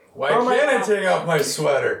Why can't I take off my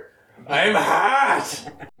sweater? I'm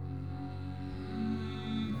hot!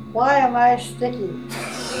 Why am I sticky?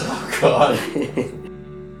 Oh, God.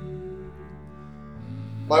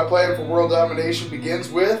 My plan for world domination begins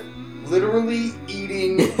with literally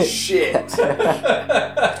eating shit.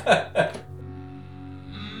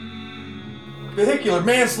 Vehicular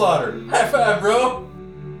manslaughter. High five, bro.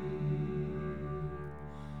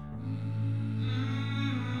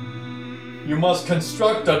 You must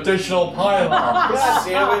construct additional pylons. God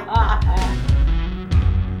damn it.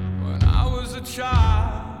 When I was a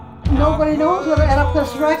child, Nobody knows what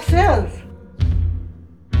Oedipus Rex is.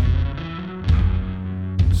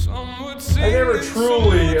 some would say I never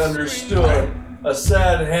truly understood a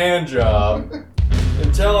sad hand job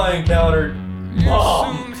until I encountered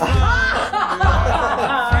Mom.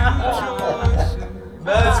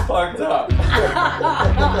 That's fucked up.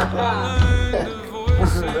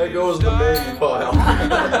 That goes in the baby pile. When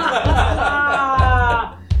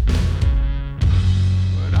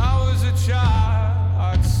I was a child,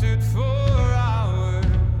 I'd sit for hours.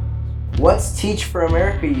 What's Teach for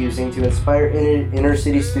America using to inspire inner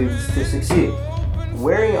city students to succeed?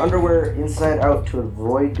 Wearing underwear inside out to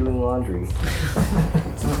avoid doing laundry.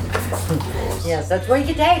 Yes, that's what you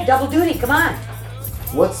can take. Double duty, come on.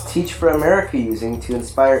 What's Teach for America using to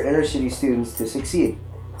inspire inner city students to succeed?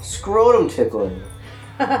 Scrotum tickling.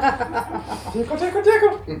 Tickle, tickle,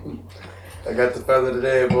 tickle. I got the feather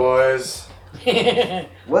today, boys.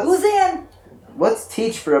 Who's in? What's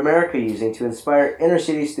Teach for America using to inspire inner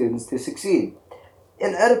city students to succeed?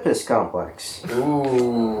 An Oedipus complex.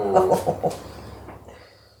 Ooh.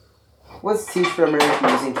 What's Teach for America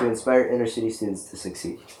using to inspire inner city students to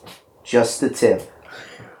succeed? Just the tip.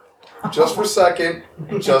 Just for a second,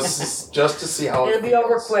 just to see how It'll be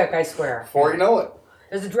over quick, I swear. Before you know it.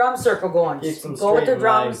 There's a drum circle going. Keep Just them go with straight the in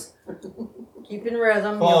line. drums. Keep in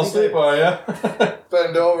rhythm. Fall You'll be asleep, are ya?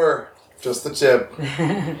 Bend over. Just the tip.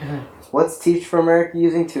 What's Teach for America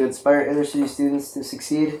using to inspire inner city students to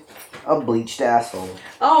succeed? A bleached asshole.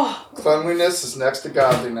 Oh. Cleanliness is next to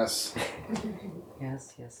godliness.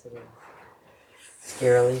 Yes, yes it is.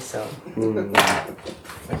 Scarily so. Mm. I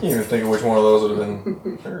can't even think of which one of those would have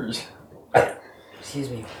been hers. Excuse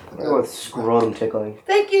me. Go with scrotum tickling.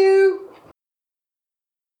 Thank you.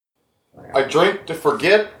 I drink to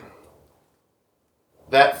forget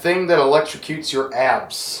that thing that electrocutes your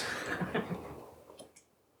abs.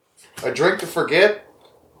 I drink to forget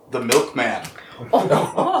the milkman.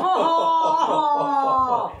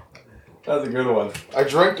 Oh. That's a good one. I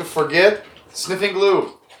drink to forget sniffing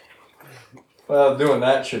glue. Well, doing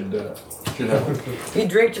that should happen. You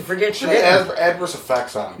drink to forget Should shit. have adverse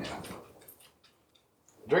effects on you.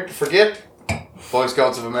 Drink to forget Boy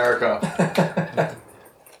Scouts of America.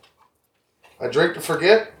 I drink to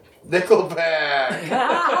forget Nickelback.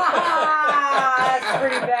 That's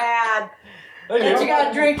pretty bad. Thank But you you.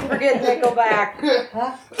 gotta drink to forget Nickelback.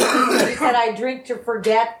 Huh? He said I drink to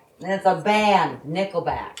forget, and it's a band,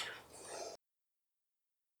 Nickelback.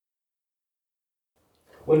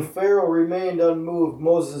 When Pharaoh remained unmoved,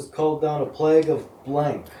 Moses called down a plague of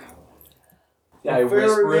blank. Yeah, I When Pharaoh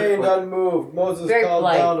whispered it, remained but- unmoved, Moses Very called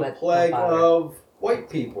polite, down a but plague not bothered. of white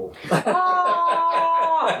people.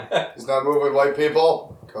 Oh! He's not moving, white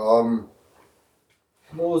people. Come.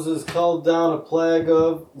 Moses called down a plague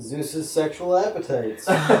of Zeus's sexual appetites.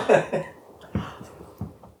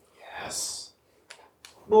 Yes.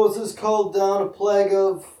 Moses called down a plague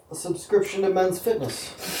of a subscription to Men's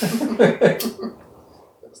Fitness. Gotta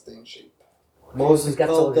stay in shape. Moses He's got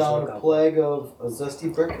called soldiers down look a up. plague of a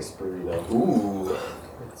zesty breakfast burrito. Ooh.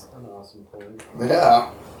 It's an awesome plague.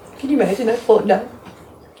 Yeah. Can you imagine that floating down?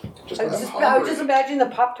 Just I was just imagining the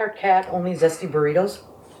Pop-Tart cat, only zesty burritos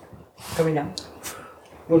coming down.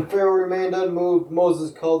 When Pharaoh remained unmoved,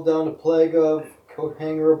 Moses called down a plague of coat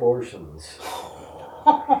hanger abortions.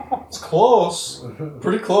 It's close.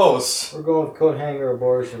 Pretty close. We're going with coat hanger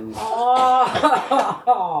abortions.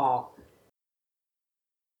 Oh.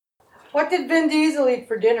 What did Vin Diesel eat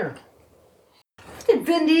for dinner? What did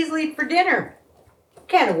Vin Diesel eat for dinner?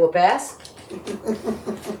 Can of whoop ass.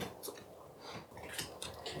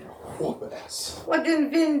 Whoop ass. What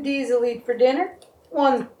did Vin Diesel eat for dinner?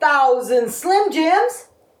 1,000 Slim Jims.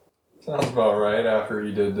 Sounds about right after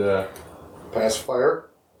he did. Pacifier.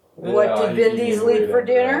 What Yeah, did Vin he Diesel ate eat for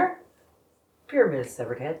after dinner? Pyramid of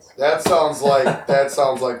severed heads. That sounds like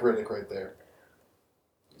Riddick right there.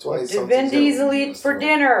 That's why What he did sounds Vin exactly Diesel like eat this for one.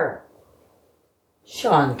 dinner?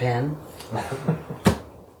 Sean Penn.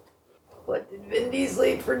 What did Vin Diesel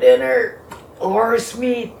eat for dinner? Horse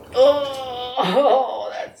meat. Oh,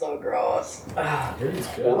 that's so gross. Here's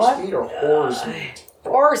Horse meat or horse meat?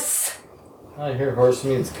 Horse. I hear horse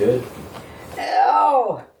meat's good.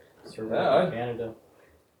 Oh, Yeah, Canada.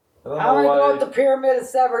 I don't I'm know gonna go why. with the pyramid of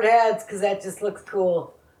severed heads because that just looks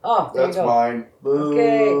cool. Oh, there That's you go. mine.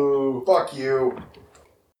 Okay. Boo. Fuck you.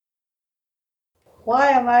 Why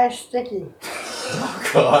am I sticky? Oh,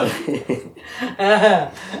 God.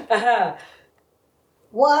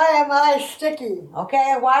 Why am I sticky?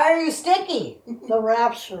 Okay, why are you sticky? The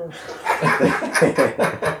rapture.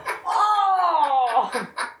 Oh!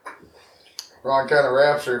 Wrong kind of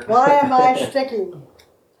rapture. Why am I sticky?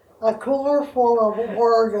 A cooler full of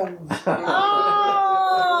organs.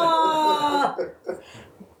 Oh!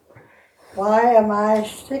 Why am I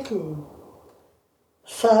sticky?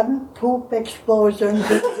 Sudden poop explosion.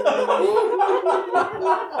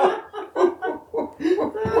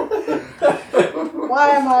 Why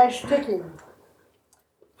am I sticky?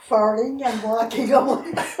 Farting and walking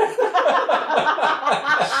away.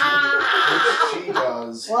 Which she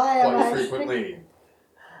does Why am quite I frequently.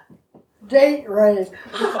 Date rape.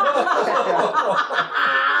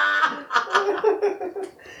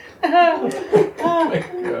 Oh my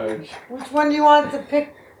gosh. Which one do you want to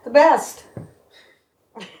pick the best?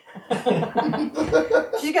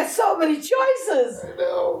 She's got so many choices. I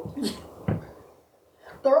know.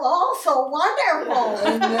 They're all so wonderful.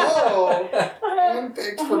 I know. And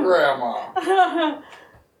pigs for grandma.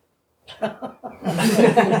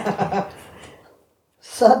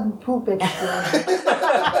 Sudden poop explosion.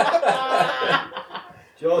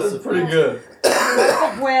 That's pretty good.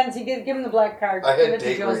 Joseph wins. He give him the black card. I had Give it to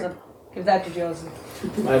date Joseph. Give that to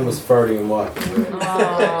Joseph. Mine was farting and walking away.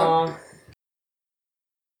 Oh.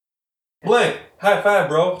 Blink. High five,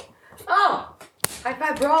 bro. Oh. High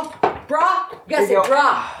five, bro. Bra. You gotta say There you go.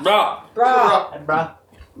 bra. Bro. Bra. Bruh.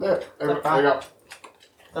 There you go.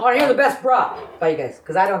 I want to hear the best bra by you guys,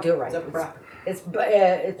 because I don't do it right. It's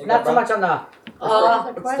not so much on the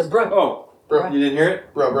it's the bra. Oh, Bro. you didn't hear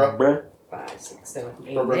it? Bro. Bruh. 5, 6, 7,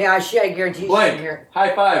 8. Bro. Yeah, I guarantee you didn't Blank. hear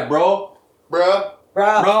High five, bro. Bruh. it.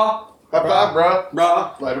 Bra. Bro. High five, bruh.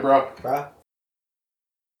 Bro. Later, bro. Bruh.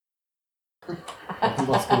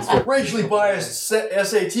 Racially biased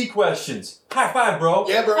SAT questions. High five, bro.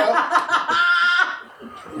 Yeah, bro.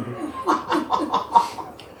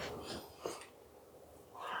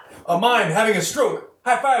 A mime having a stroke.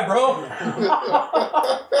 High five, bro.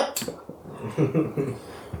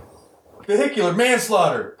 Vehicular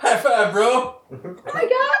manslaughter. High five, bro. Oh my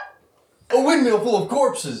god. A windmill full of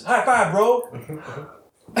corpses. High five, bro.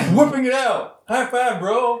 Whipping it out. High five,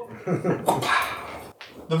 bro.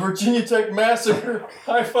 The Virginia Tech massacre.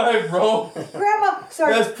 High five, bro. Grandma.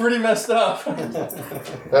 Sorry. That's pretty messed up.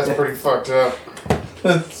 That's pretty fucked up.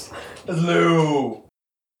 That's low.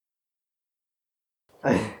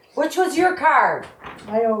 Which was your card?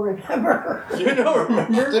 I don't remember. You don't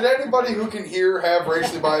remember? Did anybody who can hear have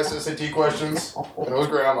racially biased SAT questions? And it was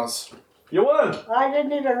grandma's. You won. I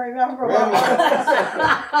didn't even remember what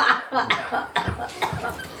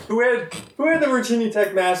Who had the Virginia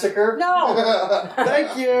Tech massacre? No.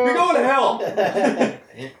 Thank you. You're going to hell.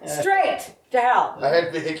 Straight to hell. I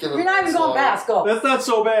had vehicular You're not even going manslaughter. past. Go. That's not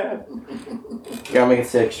so bad. Gotta make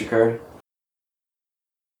it extra card.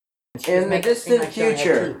 In the Make it seem distant like you only had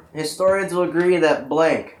future, historians will agree that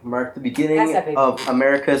blank marked the Pass beginning that, baby. of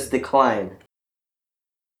America's decline.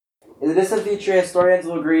 In the distant future, historians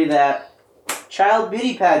will agree that child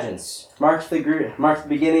beauty pageants marked the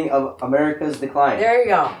beginning of America's decline. There you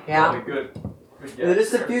go. Yeah. Good. In the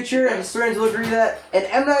distant future, historians will agree that an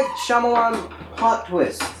M. Night Shyamalan plot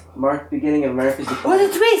twist marked the beginning of America's decline. What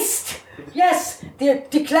a twist! Yes, the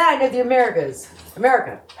decline of the Americas.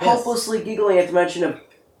 America. Yes. Helplessly giggling at the mention of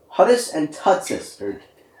Hudus and Tutsis. Or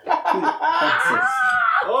Tutsis.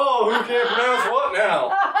 Oh, who can't pronounce what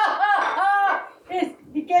now?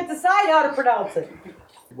 You can't decide how to pronounce it.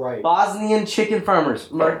 Right. Bosnian chicken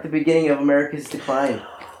farmers marked the beginning of America's decline.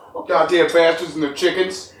 Goddamn bastards and their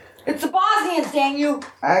chickens. It's the Bosnians, dang you!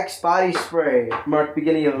 Axe body spray marked the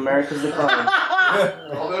beginning of America's decline.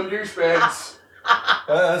 All them douchebags.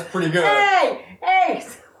 That's pretty good. Hey! Hey!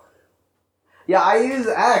 Yeah, I use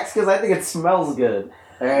Axe because I think it smells good.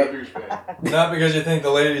 Alright? Douchebag. Not because you think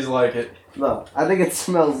the ladies like it. No, I think it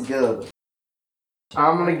smells good.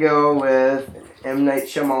 I'm gonna go with M. Night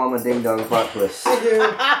Shyamalan Ding Dong plot twist.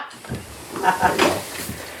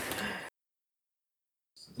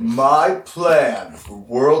 My plan for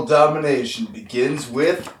world domination begins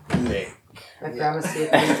with Blake. Let grandma see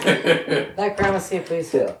it, please. Let grandma see it,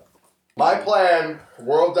 please. Yeah. My plan for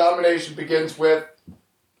world domination begins with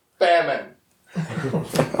famine.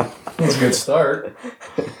 That's a good start.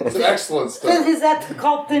 It's an excellent start. Is that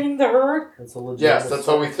called thinning the herd? That's a legit. Yes, that's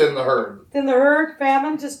how we thin the herd. Thin the herd,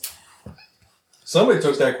 famine, just... Somebody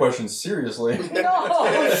took that question seriously.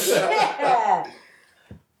 No shit.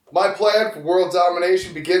 My plan for world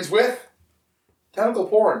domination begins with tentacle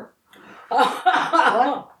porn.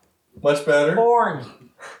 Much better. Porn.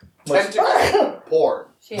 Much, Tentacle porn.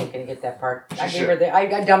 She ain't gonna get that part. She I gave should. her the.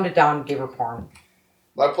 I dumbed it down and gave her porn.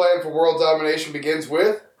 My plan for world domination begins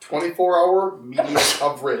with 24-hour media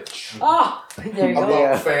coverage Oh, there you go. about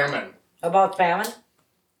Yeah. famine. About famine.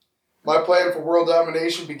 My plan for world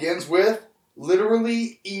domination begins with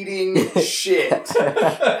literally eating shit.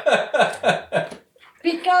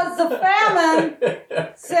 Because the famine They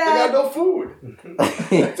got said no food.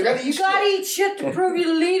 They got to eat you gotta shit. eat shit to prove you're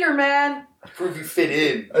the leader, man. Prove you fit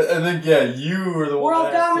in. I think, yeah, you are the one World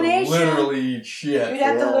that has domination. to literally eat shit. You'd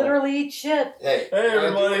have to Yeah. literally eat shit. Hey, Hey,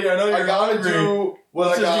 everybody, I know you're gotta hungry. do what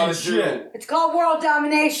Let's I just gotta eat do. shit. It's called world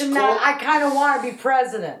domination. Now I kind of want to be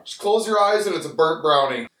president. Just close your eyes and it's a burnt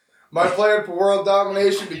brownie. My plan for world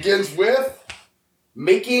domination begins with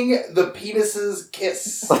making the penises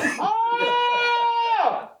kiss.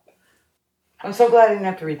 Oh! I'm so glad I didn't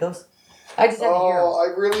have to read those. I just had to hear 'em. Oh,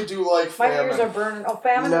 I really do like My famine. ears are burning. Oh,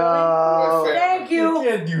 famine, No. really? Thank You you.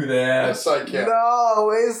 can't do that. Yes, I can.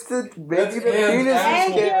 No, it's the That's making the Anne's penis Thank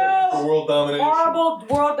actual you. plan for world domination. Horrible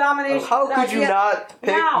world domination. How could you idea. not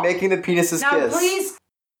pick Now- making the penises Now, kiss? please.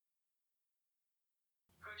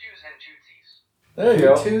 There you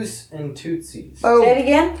go. Hutus and Tootsies. Oh, Say it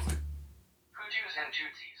again.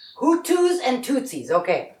 Hutus and Tutsis.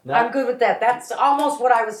 Okay. No. I'm good with that. That's almost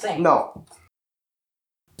what I was saying. no.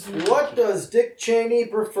 What does Dick Cheney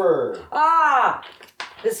prefer? Ah!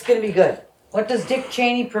 This is going to be good. What does Dick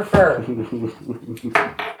Cheney prefer?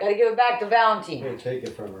 Gotta give it back to Valentine. Here, take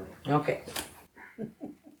it from her. Okay.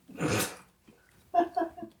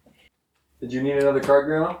 Did you need another card,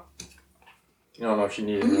 Grandma? I don't know if she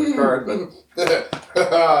needed another card, but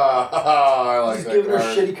I like Just that giving her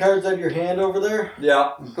card. shitty cards out of your hand over there.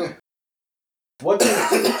 yeah. What does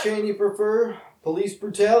Dick Cheney prefer? Police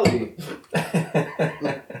brutality.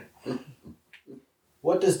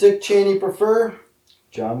 What does Dick Cheney prefer?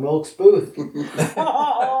 John Wilkes Booth.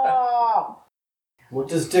 Oh! What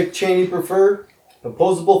does Dick Cheney prefer?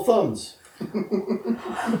 Opposable thumbs.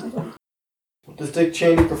 What does Dick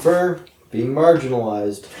Cheney prefer? Being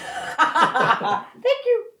marginalized. Thank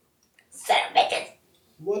you. Son of bitches.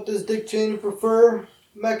 What does Dick Cheney prefer?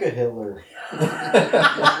 Mecha Hitler.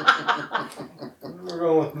 We're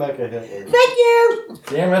going with Mecha Hitler. Thank you.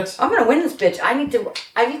 Damn it. I'm gonna win this bitch. I need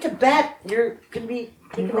to bet you're gonna be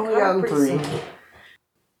taking the only card gotten pretty 3. soon.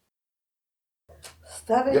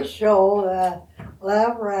 Studies Yep. show that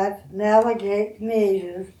lab rats navigate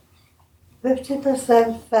mazes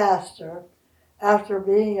 50% faster after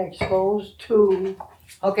being exposed to.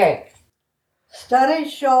 Okay.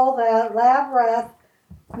 Studies show that lab rats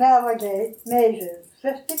navigate mazes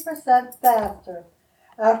 50% faster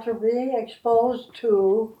after being exposed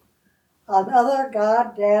to another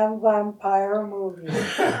goddamn vampire movie.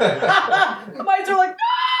 The mice are like,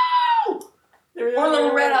 no! Poor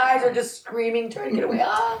little red eyes are just screaming, trying to get away.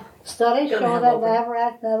 Ah! Studies Gonna show have that open. lab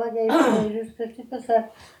rats navigate mazes 50%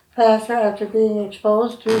 faster after being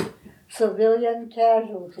exposed to civilian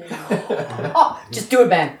casualties. Oh, just do it,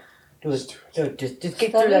 man. Do it. Do it. Just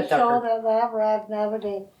get through that Studies show sucker. that lab rats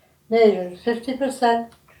navigate mazes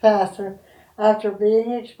 50% faster after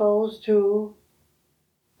being exposed to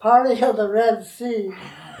party of the Red Sea.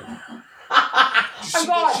 You see I'm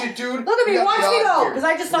that going. shit, dude? Look at me, We gotta watch get me out go, of here. because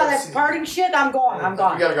I just saw We gotta that see. parting shit. I'm going. I'm We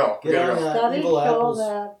gone. gotta go. We Get gotta on go. that. Studies Evil show apples.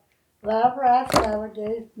 that lab rats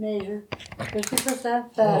navigate mazes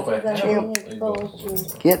 50% faster if I than have being them.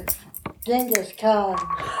 exposed to Get. Genghis Khan.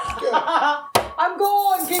 I'm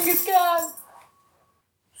going, Genghis Khan.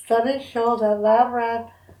 Studies show that lab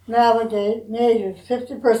rats navigate mazes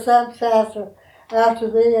 50% faster after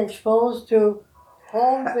being exposed to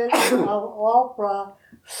home video of Oprah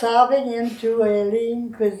sobbing into a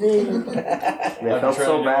lean cuisine. They I've felt been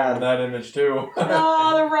so trying to get bad. that image too.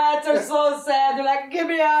 Oh, the rats are so sad. They're like, get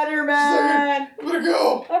me out of here, man. I'm gonna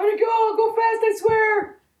go. I'm gonna go fast, I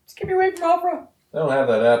swear. Just get me away from Oprah. I don't have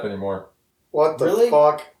that app anymore. What the Really?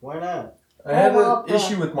 fuck? Why not? I had an Oprah.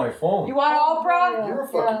 issue with my phone. You want Oprah? You're a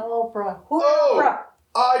Yeah, fucking- Oprah. Who's Oh. Oprah?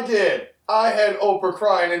 I did. I had Oprah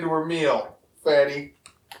crying into her meal. Fatty.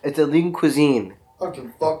 It's a lean cuisine.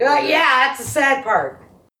 Fucking fuck. Yeah, that's the sad part.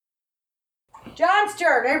 John's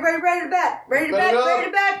turn. Everybody ready to bet? Ready to bet? Bet it up. Ready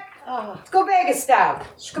to bet? Ah, Let's go Vegas style.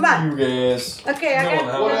 Come on. You guys. Okay, I No,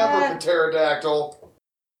 got no. Whatever, pterodactyl.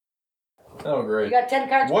 Oh, You great. got 10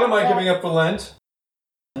 cards. What am I for giving up for Lent?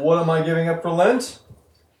 What am I giving up for Lent?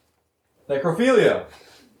 Necrophilia.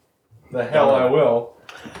 The hell I will.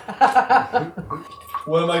 that?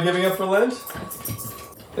 What am I giving up for Lent?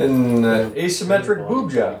 An asymmetric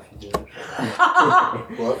boob job.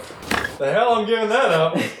 What? The hell I'm giving that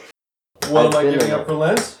up. What am I giving up for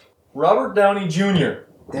Lens? Robert Downey Jr.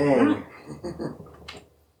 Dang.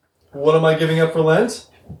 What am I giving up for Lens?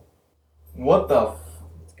 What the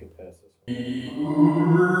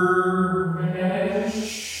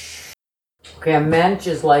Okay, a mensch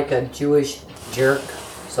is like a Jewish jerk,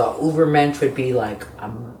 so Ubermensch would be like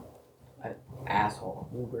an asshole.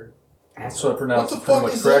 Uber So I pronounced What it the pretty fuck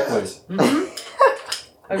much is correctly.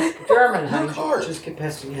 It's German, honey. Hard. Just get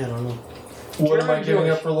past me. I don't know. What am I German giving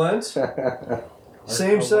Jewish. up for Lent?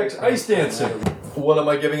 Same-sex ice dancing. What am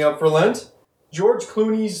I giving up for Lent? George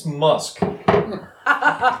Clooney's Musk.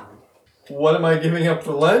 What am I giving up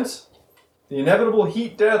for Lent? The inevitable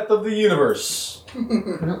heat death of the universe.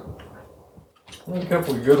 A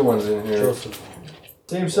couple of good ones in here. Joseph.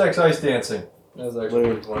 Same-sex ice dancing. That's actually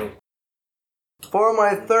pretty funny. For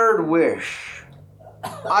my third wish,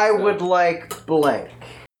 I would like blank.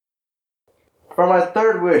 For my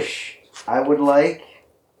third wish, I would like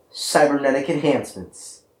cybernetic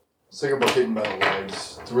enhancements. Think about hitting metal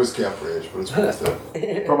legs. It's a risky outrage, but it's worth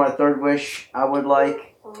it. For my third wish, I would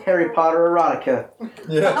like Harry Potter erotica.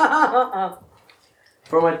 Yeah.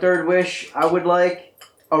 For my third wish, I would like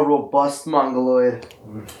a robust mongoloid.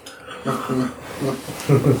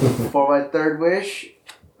 For my third wish,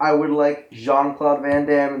 I would like Jean-Claude Van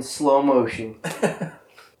Damme in slow motion.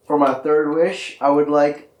 For my third wish, I would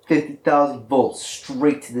like 50,000 volts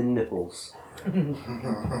straight to the nipples. I'm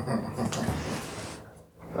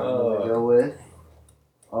gonna go with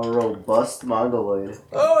a robust mongoloid.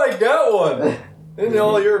 Oh, I got one! In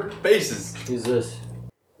all your faces. Who's this?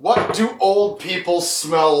 What do old people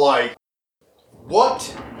smell like?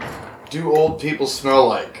 What do old people smell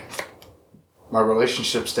like? My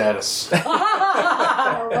relationship status.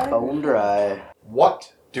 Bone dry.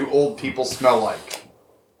 What do old people smell like?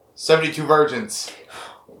 72 virgins.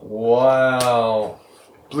 Wow.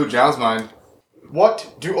 Blue John's mine.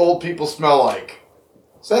 What do old people smell like?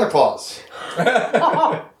 Santa Claus.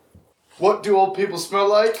 What do old people smell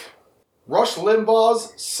like? Rush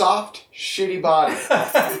Limbaugh's soft, shitty body.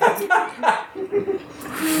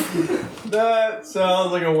 That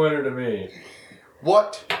sounds like a winner to me.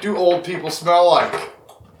 What do old people smell like?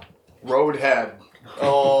 Roadhead.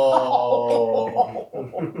 Oh.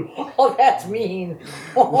 Oh, that's mean.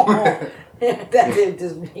 That is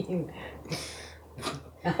just mean.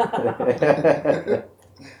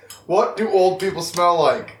 What do old people smell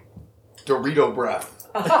like? Dorito breath.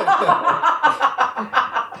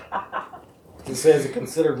 Does it say is it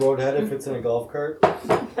considered roadhead if it's in a golf cart?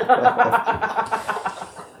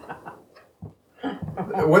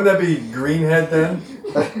 Wouldn't that be Greenhead then?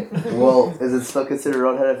 Well, is it still considered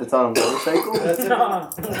roadhead if it's on a motorcycle?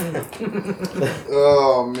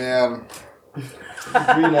 Oh man.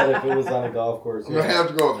 Greenhead if it was on a golf course. I'm gonna have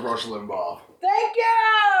to go with Rush Limbaugh. Thank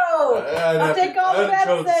you! I'll take all the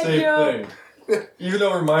bets, thank you. Thing. Even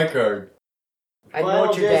over my card. I know Final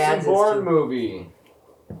what your Jason dad's is Bourne too. movie.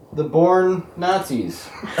 The Bourne Nazis.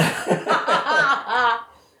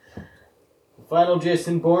 Final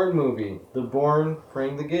Jason Bourne movie. The Bourne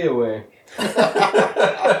praying the gay away.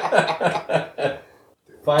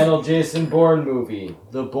 Final Jason Bourne movie.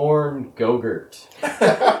 The Bourne Go-Gurt.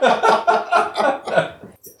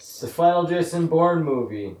 The final Jason Bourne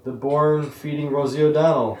movie. The Bourne feeding Rosie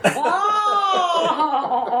O'Donnell. Oh!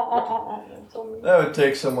 That would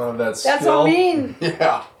take someone of that skill. That's so mean.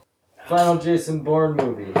 Yeah. Final Jason Bourne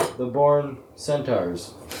movie. The Bourne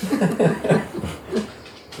Centaurs. Gonna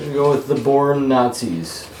go with the Bourne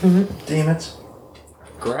Nazis. Demons.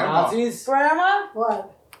 Grandma. Nazis? Grandma,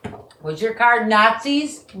 What? was your card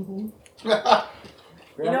Nazis? Mhm.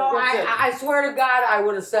 You know, I swear to God, I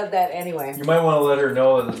would have said that anyway. You might want to let her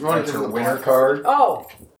know that Right that's to her the winner point. card. Oh.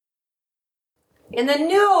 In the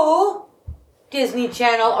new Disney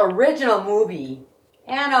Channel original movie,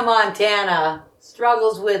 Hannah Montana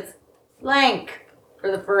struggles with blank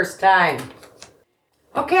for the first time.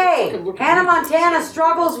 Okay, Hannah Montana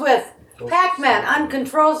struggles with Pac-Man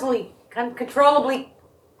uncontrollably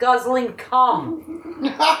guzzling cum.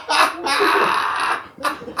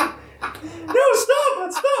 No,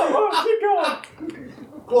 stop! Stop! Oh, keep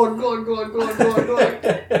going. Go on.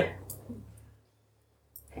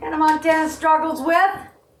 Hannah Montana struggles with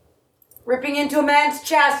ripping into a man's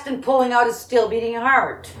chest and pulling out his still beating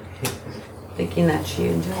heart. Thinking that she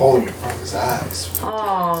enjoyed. Holding it from his eyes.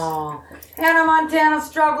 Oh, Hannah Montana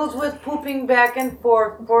struggles with pooping back and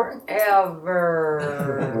forth forever.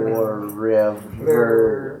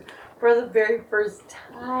 Forever. For the very first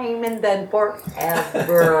time and then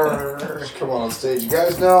forever. Come on stage. You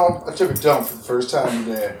guys know I took a dump for the first time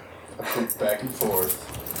today. I pooped back and forth.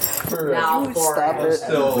 Now for Stop it,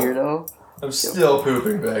 Still- weirdo. I'm still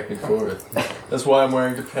pooping back and forth. That's why I'm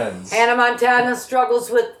wearing Depends. Hannah Montana struggles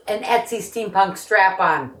with an Etsy steampunk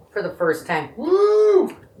strap-on for the first time.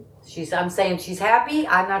 Woo! I'm saying she's happy.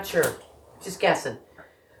 I'm not sure. Just guessing.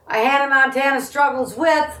 Hannah Montana struggles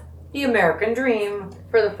with the American Dream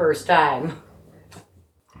for the first time.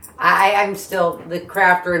 I'm still, the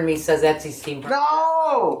crafter in me says Etsy steampunk.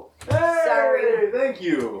 No! Sorry. Thank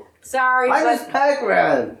you. Sorry, I but was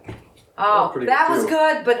Pac-Man. oh, pretty that good, was too.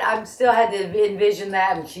 good. But I still had to envision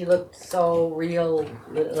that, and she looked so real,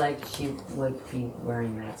 like she would be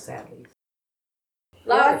wearing that. Sadly.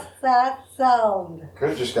 Louder. What's that sound? Could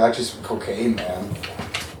have just got you some cocaine, man.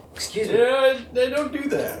 Excuse me. Yeah, they don't do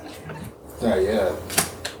that. Not yet.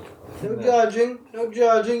 No judging. No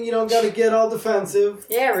judging. You don't gotta get all defensive.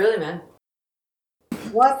 Yeah, really, man.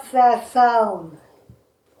 What's that sound?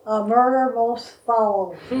 A murder most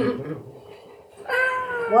foul.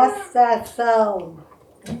 What's that sound?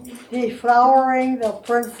 Deflowering the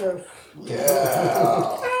princess.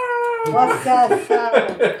 Yeah. What's that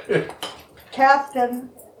sound?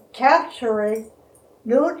 Capturing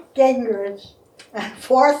Newt Gingrich and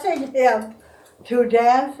forcing him to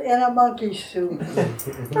dance in a monkey suit.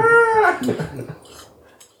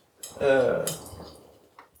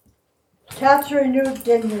 Capturing Newt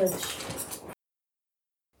Gingrich.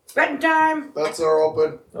 Betting time. Bets are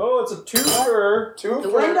open. Oh, it's a twofer. Two The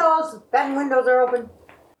for windows. Betting windows are open.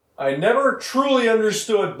 I never truly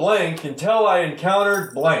understood blank until I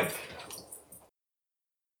encountered blank.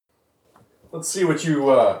 Let's see what you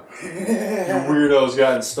weirdos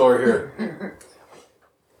got in store here.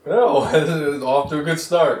 Oh, off to a good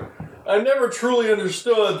start. I never truly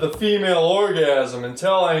understood the female orgasm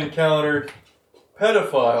until I encountered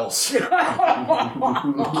pedophiles.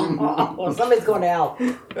 Well, somebody's going to hell.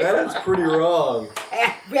 That's pretty wrong.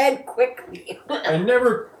 Read quickly. I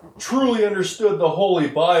never truly understood the Holy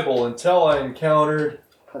Bible until I encountered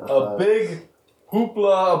a big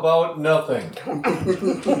hoopla about nothing.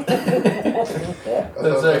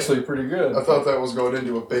 That's actually pretty I good. thought that was going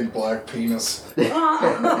into a big black penis.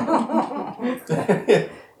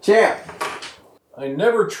 Champ. I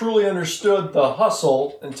never truly understood the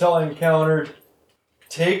hustle until I encountered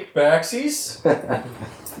take backsies.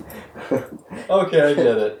 Okay, I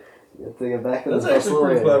get it. You're thinking back in That's the actually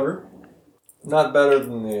pretty clever. Not better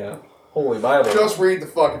than the Holy Bible. Just read the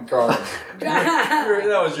fucking cards.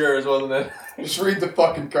 That was yours, wasn't it? Just read the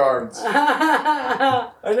fucking cards.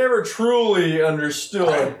 I never truly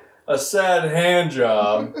understood a sad hand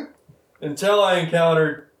job until I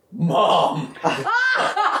encountered Mom.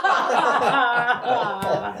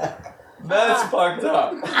 That's fucked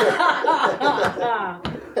up.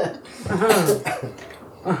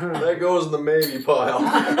 That goes in the maybe pile.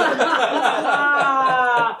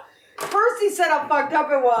 First he said how fucked up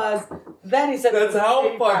it was. Then he said That's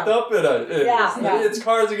how fucked up it is. Yeah. It's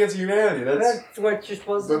Cards Against Humanity. That's what you're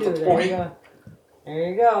supposed to That's do. the There point. you go. There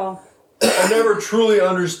you go. I never truly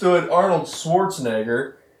understood Arnold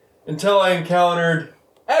Schwarzenegger until I encountered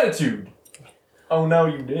Attitude. Oh, no,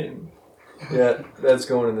 you didn't. Yeah, that's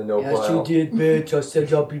going in the no pile. did, bitch. I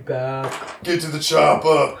said I'll be back. Get to the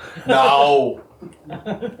chopper. No.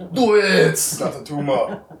 Do it. Not the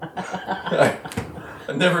tumor. I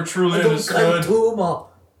never truly understood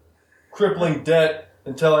crippling debt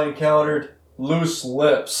until I encountered loose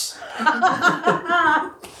lips.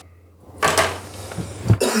 I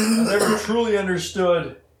never truly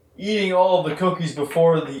understood eating all of the cookies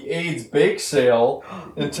before the AIDS bake sale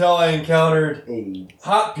until I encountered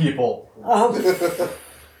hot people.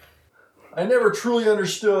 I never truly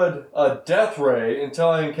understood a death ray until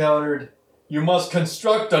I encountered you must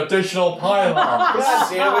construct additional pylons. God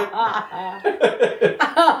damn it.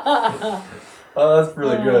 Oh, that's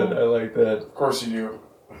really good. I like that. Of course you do.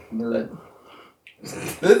 Nerd.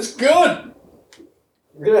 That's good.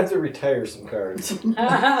 We're gonna have to retire some cards.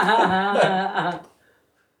 I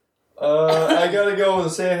gotta go with a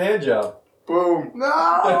sand hand job. Boom.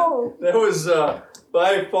 No! That was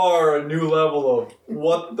by far a new level of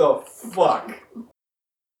what the fuck.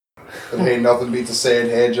 It ain't nothing beats a sand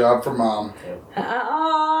hand job for Mom.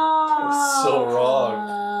 So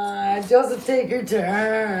wrong. Joseph, take your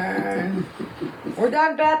turn. We're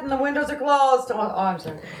done betting. The windows are closed. Oh, I'm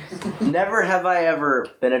sorry. Never have I ever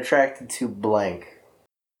been attracted to blank.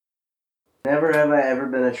 Never have I ever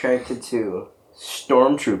been attracted to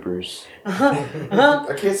stormtroopers.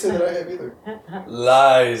 I can't say that I have either.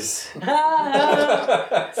 Lies.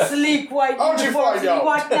 Sleek white How'd you uniforms find and out?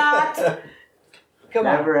 whatnot. Come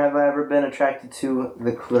on. Never have I ever been attracted to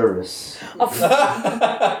the clitoris.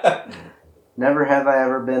 Never have I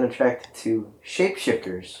ever been attracted to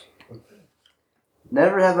shapeshifters.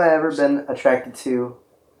 Never have I ever been attracted to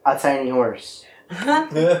a tiny horse.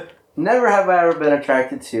 Yeah. Never have I ever been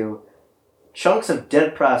attracted to chunks of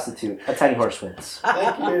dead prostitute. A tiny horse wins.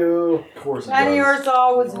 Thank you. Of course it Tiny does. horse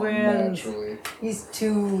always wins. Naturally. He's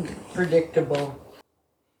too predictable.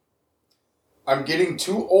 I'm getting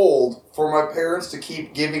too old for my parents to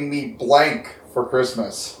keep giving me blank for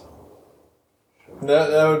Christmas.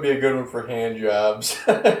 That would be a good one for hand jobs.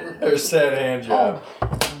 Or sad hand job.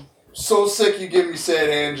 So sick you give me sad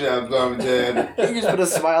hand jobs, Mom and Dad. You just put a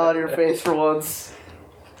smile on your face for once.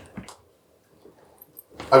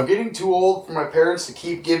 I'm getting too old for my parents to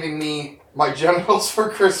keep giving me my genitals for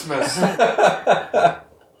Christmas.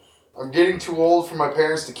 I'm getting too old for my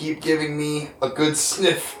parents to keep giving me a good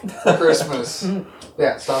sniff for Christmas.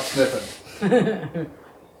 Yeah, stop sniffing.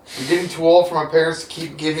 I'm getting too old for my parents to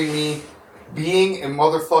keep giving me being a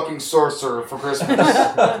motherfucking sorcerer for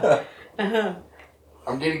Christmas.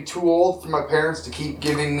 I'm getting too old for my parents to keep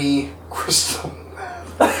giving me crystal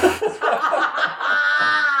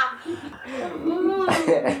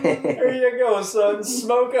There you go, son.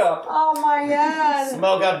 Smoke up. Oh my god.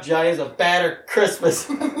 Smoke up, Johnny. It's a batter Christmas.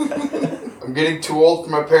 I'm getting too old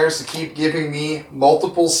for my parents to keep giving me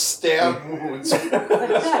multiple stab wounds.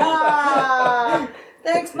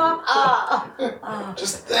 Thanks, Mom.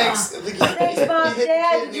 Just thanks. Thanks, Mom.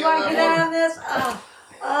 Dad, did you want to get on this?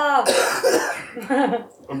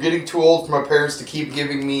 I'm getting too old for my parents to keep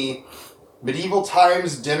giving me medieval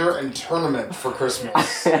times dinner and tournament for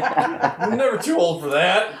Christmas. I'm never too old for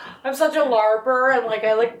that. I'm such a LARPer, and like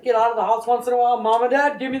I like to get out of the house once in a while. Mom and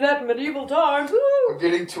Dad, give me that medieval times. Woo! I'm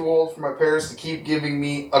getting too old for my parents to keep giving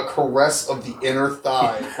me a caress of the inner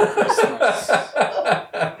thigh for Christmas.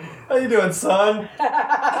 How you doing, son?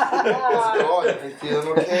 How's it going? Are you feeling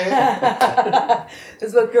okay? This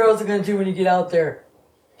is what girls are gonna do when you get out there.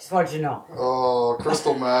 Just want you to know. Oh,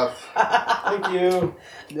 crystal meth. Thank you.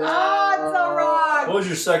 Ah, it's so What wrong. was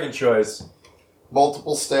your second choice?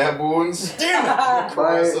 Multiple stab wounds.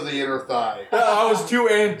 Caress of the inner thigh. I was 2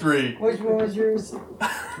 and 3. Which one was yours?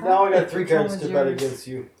 Now I got 3 Which one cards was to bet yours? against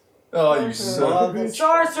you. Oh, you son of a bitch.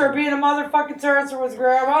 Sorcerer, being a motherfucking sorcerer was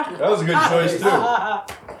Grandma. That was a good choice, too.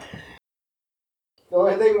 The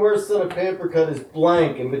only thing worse than a paper cut is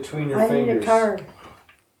blank in between your I fingers. need a card.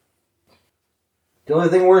 The only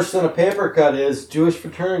thing worse than a paper cut is Jewish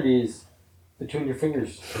fraternities between your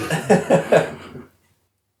fingers.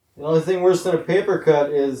 The only thing worse than a paper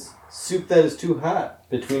cut is soup that is too hot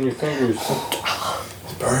between your fingers.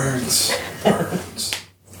 Burns. Burns.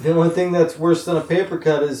 The only thing that's worse than a paper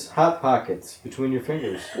cut is hot pockets between your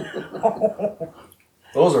fingers.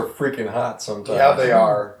 Those are freaking hot sometimes. Yeah, they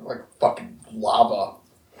are. Like fucking lava.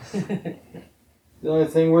 The only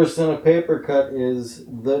thing worse than a paper cut is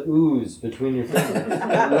the ooze between your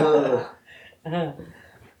fingers.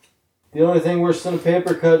 The only thing worse than a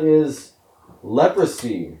paper cut is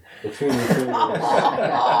leprosy between your fingers.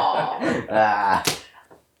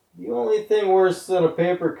 The only thing worse than a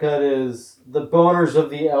paper cut is the boners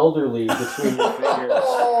of the elderly between your fingers.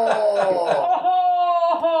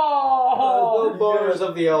 The boners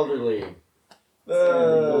of the elderly.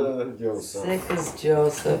 Joseph. Sick as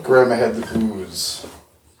Joseph. Grandma had the ooze.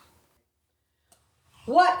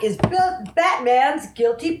 What is Batman's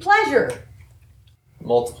guilty pleasure?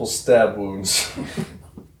 Multiple stab wounds.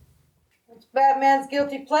 What's Batman's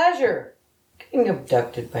guilty pleasure? Getting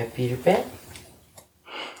abducted by Peter Pan.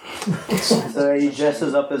 So he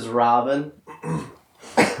dresses up as Robin.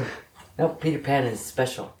 No, Peter Pan is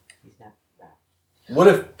special. He's not. What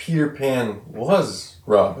if Peter Pan was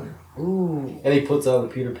Robin? Ooh. And he puts on the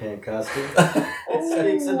Peter Pan costume. And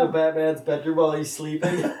sneaks into Batman's bedroom while he's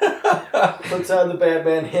sleeping. Puts on the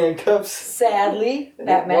Batman handcuffs. Sadly,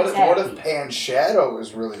 Batman's What happy. if Pan Shadow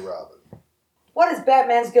is really Robin? What is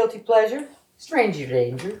Batman's guilty pleasure? Stranger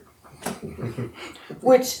danger.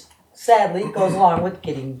 Which, sadly, goes along with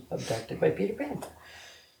getting abducted by Peter Pan.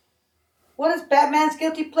 What is Batman's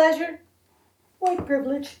guilty pleasure? White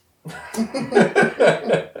privilege.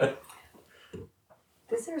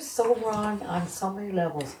 This is so wrong on so many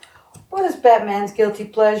levels. What is Batman's guilty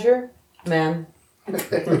pleasure? Men. What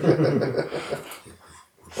do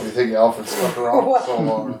you think Alfred stuck around for so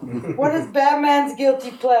long? What is Batman's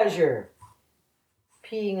guilty pleasure?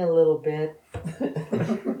 Peeing a little bit.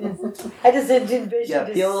 I just envision Yeah,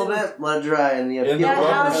 this peel a little suit. bit, let it dry, and you In peel the a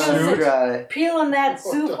little rubber bit, let it suit. dry. Peeling that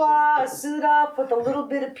suit off with a little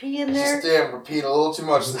bit of pee in there. Just damn, repeat a little too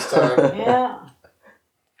much this time. Yeah.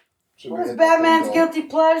 Should What we is hit that Batman's thing guilty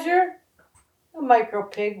pleasure? A micro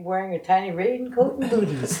pig wearing a tiny raincoat and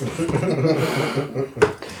booties.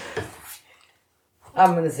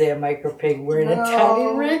 I'm gonna say a micro pig wearing a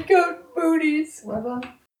tiny raincoat and booties. What one?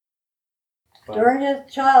 During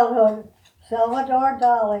his childhood, Salvador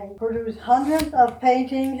Dali produced hundreds of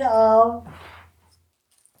paintings of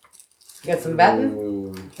You got some betting?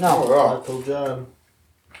 Ooh. No. Oh, Uncle John.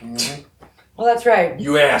 Mhm. Well, that's right.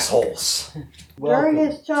 You assholes. During his Welcome to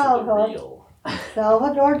the childhood. real.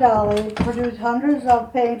 Salvador Dali produced hundreds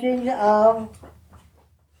of paintings of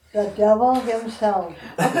the devil himself.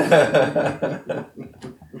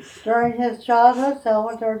 During his childhood,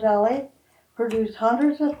 Salvador Dali produced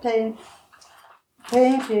hundreds of paintings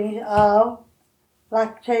of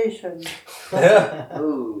lactation.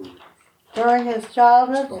 Ooh. During his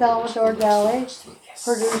childhood, Salvador Dali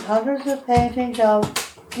produced hundreds of paintings of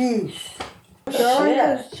geese. During Shit.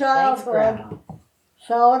 his Thanks, childhood, Grandma.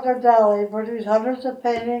 Salvador Dali produced hundreds of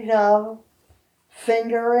paintings of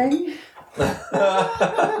fingering.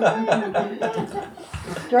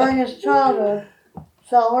 During his childhood,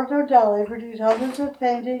 Salvador Dali produced hundreds of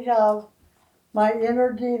paintings of my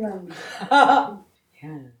inner demons, Yeah,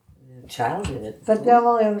 childhood. the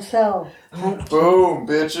devil himself. Boom,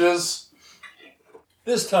 bitches.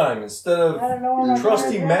 This time, instead I of don't know where my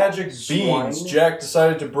trusty cards magic beans, Swine. Jack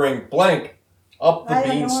decided to bring blank up the went. I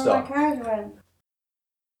don't know where my beanstalk. cards went.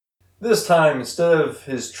 This time, instead of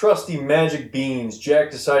his trusty magic beans, Jack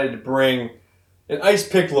decided to bring an ice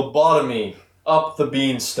pick lobotomy up the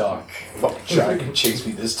beanstalk. Fuck, Jack can chase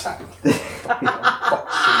me this time.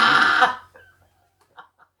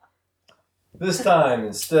 This time,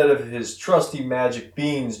 instead of his trusty magic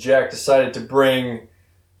beans, Jack decided to bring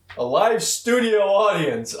a live studio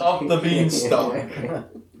audience up the beanstalk.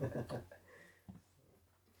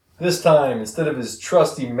 This time, instead of his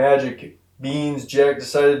trusty magic beans, Jack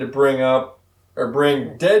decided to bring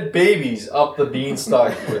dead babies up the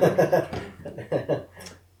beanstalk with him.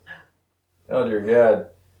 Oh dear God.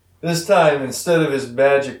 This time, instead of his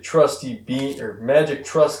trusty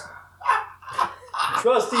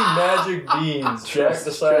magic beans, Jack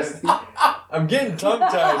decided. I'm getting tongue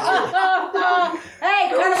tied Hey,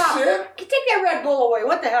 cut him out. shit. Take that Red Bull away.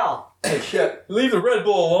 What the hell? here. Hey, shit. Leave the Red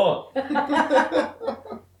Bull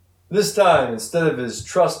alone. This time, instead of his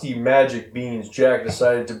trusty magic beans, Jack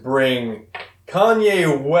decided to bring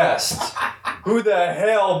Kanye West. Who the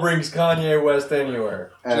hell brings Kanye West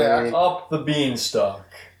anywhere? Jack. Up the beanstalk.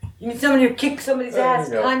 You need somebody to kick somebody's There ass.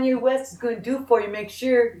 you go. Kanye West is going to do for you. Make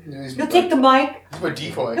sure. He's He'll take the mic. my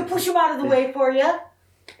decoy. He'll push him out of the way for you.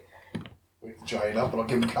 Wake the giant up and I'll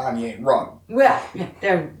give him Kanye and run. Well,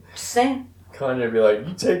 they're just saying. Kanye would be like,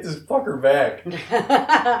 you take this fucker back.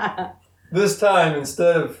 This time,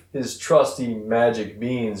 instead of his trusty magic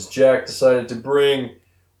beans, Jack decided to bring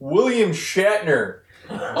William Shatner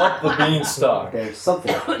up the beanstalk. There's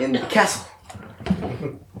something in the castle.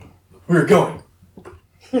 We're going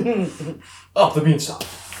up the beanstalk.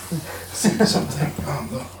 See something on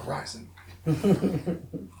the horizon.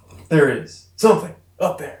 There is something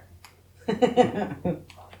up there.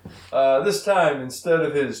 This time, instead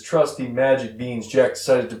of his trusty magic beans, Jack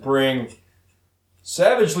decided to bring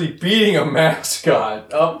savagely beating a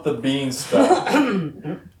mascot up the beanstalk.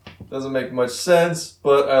 Doesn't make much sense,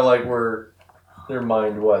 but I like where their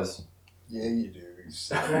mind was. Yeah, you do.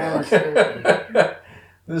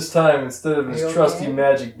 This time, instead of Are his you trusty okay?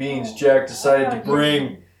 magic beans, Jack decided to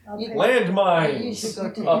bring Okay. landmines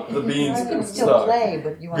up the You can still beanstalk. play,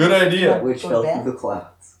 but you want Good idea. Which fell through the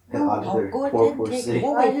clouds and onto Oh, their go ahead, 4-4 take city. it.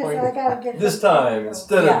 We'll wait for I you. gotta get This some time, paper.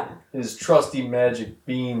 instead Yeah. of his trusty magic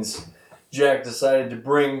beans, Jack decided to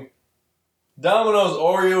bring Domino's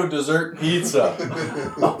Oreo dessert pizza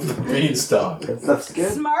up the beanstalk. That stuff's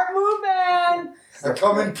good. Smart move, man. I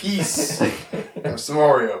come in peace. Have some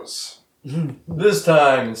Oreos. This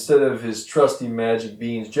time, instead of his trusty magic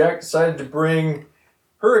beans, Jack decided to bring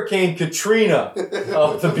Hurricane Katrina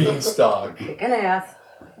up the beanstalk. Take an ass,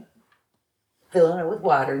 filling it with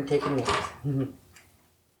water, and taking naps.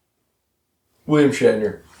 William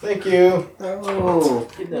Shatner. Thank you. Oh,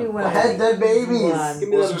 Give me You them went I had dead babies. One. Give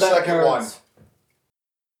me What was them your back second cards.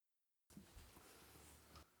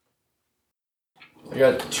 I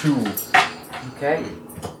got two. Okay.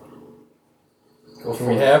 Go Can for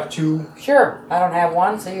we it. have two? Sure. I don't have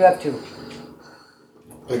one, so you have two.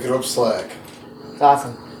 Pick it up slack. It's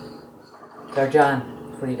awesome. It's our John.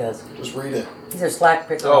 That's what he does. Just read it. He's our slack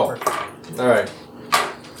picker. Oh. All right.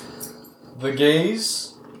 The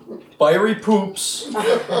Gays, Fiery Poops,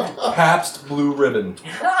 Pabst Blue Ribbon.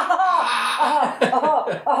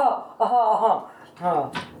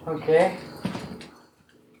 Okay.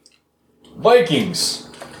 Vikings,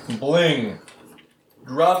 Bling,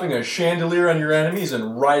 dropping a chandelier on your enemies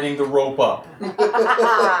and riding the rope up. Those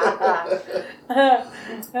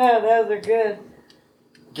are good.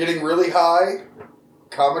 Getting really high.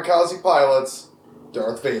 Kamikaze pilots.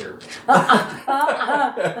 Darth Vader.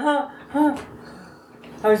 I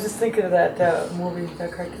was just thinking of that movie,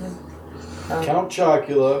 that cartoon. Count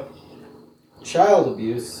Chocula, child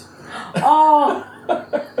abuse, Oh!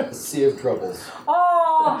 a sea of troubles.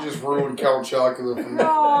 Oh! You just ruined Count Chocula for me.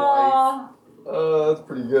 Oh! That's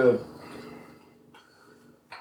pretty good.